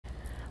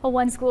Well,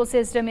 one school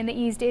system in the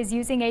East is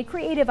using a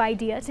creative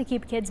idea to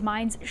keep kids'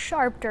 minds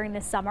sharp during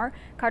the summer.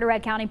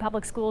 Carteret County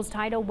Public Schools'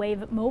 Tidal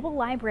Wave Mobile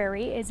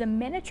Library is a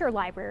miniature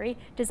library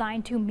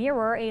designed to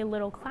mirror a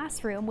little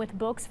classroom with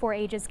books for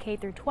ages K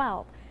through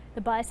 12.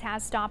 The bus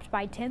has stopped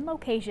by 10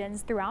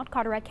 locations throughout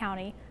Carteret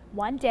County,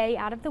 one day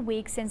out of the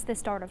week since the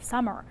start of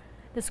summer.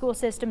 The school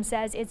system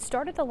says it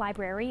started the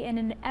library in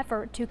an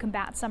effort to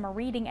combat summer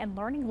reading and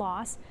learning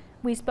loss.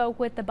 We spoke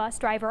with the bus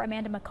driver,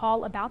 Amanda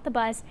McCall, about the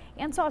bus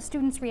and saw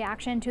students'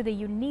 reaction to the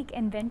unique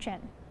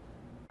invention.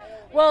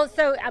 Well,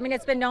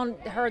 it's been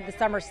heard the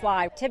summer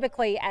slide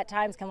typically at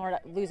times can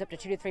lose up to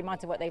 2 to 3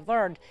 months of what they've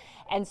learned.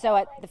 And so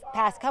at the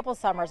past couple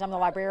summers, I'm the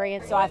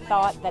librarian, so I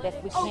thought that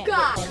if we can't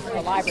get into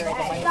the library,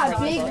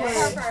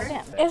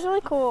 then it's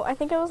really cool. I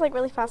think it was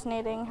really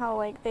fascinating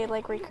how they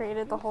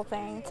recreated the whole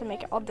thing to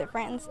make it all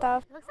different and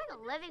stuff. It looks like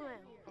a living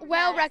room.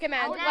 Well,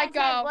 recommend.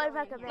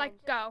 Go.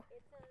 Go.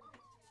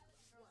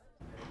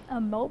 A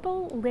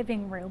mobile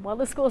living room. Well,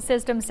 the school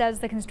system says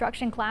the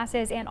construction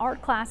classes and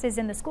art classes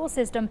in the school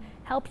system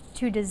helped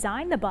to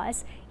design the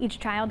bus. Each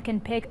child can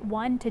pick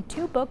 1 to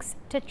 2 books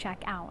to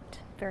check out.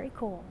 Very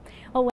cool. Well,